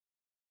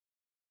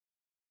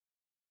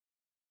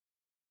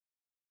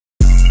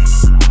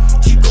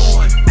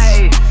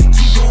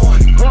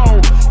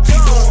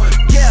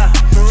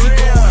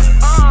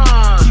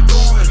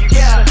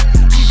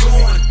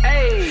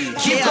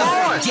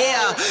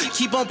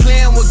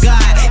playing with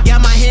God.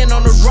 Got my hand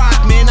on the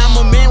rock, man, I'm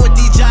a man with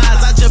these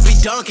jobs. I just be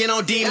dunking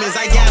on demons.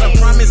 I got a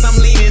promise, I'm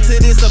leading to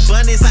this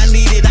abundance I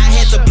needed. I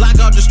had to block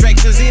all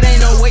distractions, it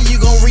ain't no way you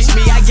gon' reach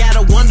me. I got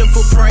a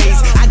wonderful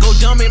praise, I go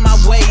dumb in my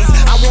ways.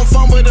 I won't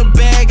fumble the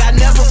bag, I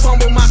never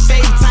fumble my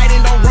faith. Tight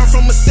and don't run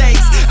from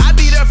mistakes, I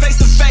be there face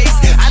to face.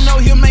 I know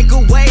he'll make a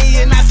way,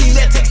 and I think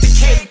that takes the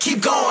cake.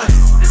 Keep going.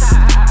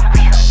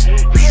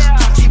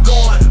 Keep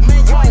going.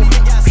 Keep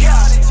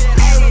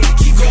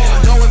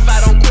going. Know if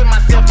I don't quit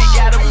myself, you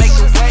gotta make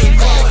a way.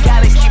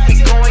 Gotta keep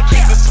it going,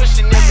 keep it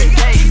pushing every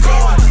day. Keep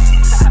going.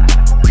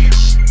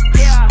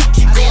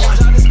 Keep going.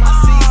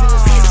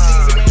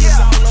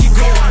 Keep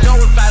going. Know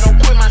if I don't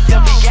quit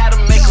myself, you gotta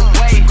make a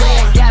way.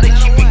 Gotta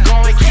keep it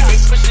going, keep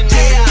it pushing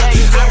every day.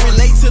 I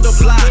relate to the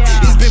block,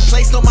 it's been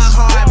placed on my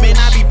heart. Man,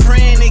 I be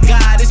praying to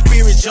God, His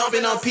Spirit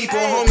jumping on people.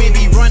 Homie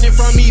be running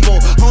from evil,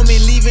 homie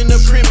leaving the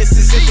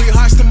premises. Every